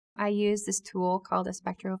I use this tool called a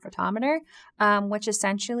spectrophotometer, which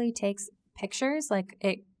essentially takes pictures. Like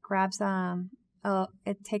it grabs,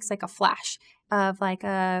 it takes like a flash of like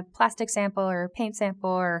a plastic sample or paint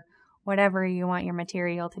sample or whatever you want your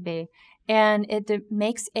material to be. And it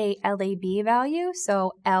makes a LAB value.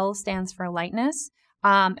 So L stands for lightness.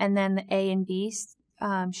 And then the A and B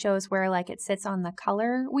shows where like it sits on the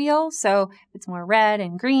color wheel. So if it's more red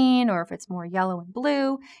and green, or if it's more yellow and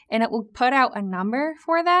blue, and it will put out a number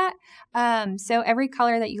for that. So every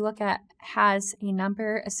color that you look at has a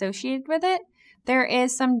number associated with it. There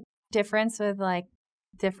is some difference with like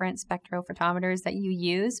different spectrophotometers that you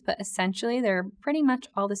use, but essentially they're pretty much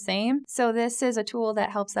all the same. So this is a tool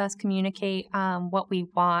that helps us communicate what we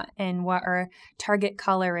want and what our target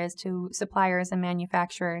color is to suppliers and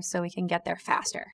manufacturers so we can get there faster.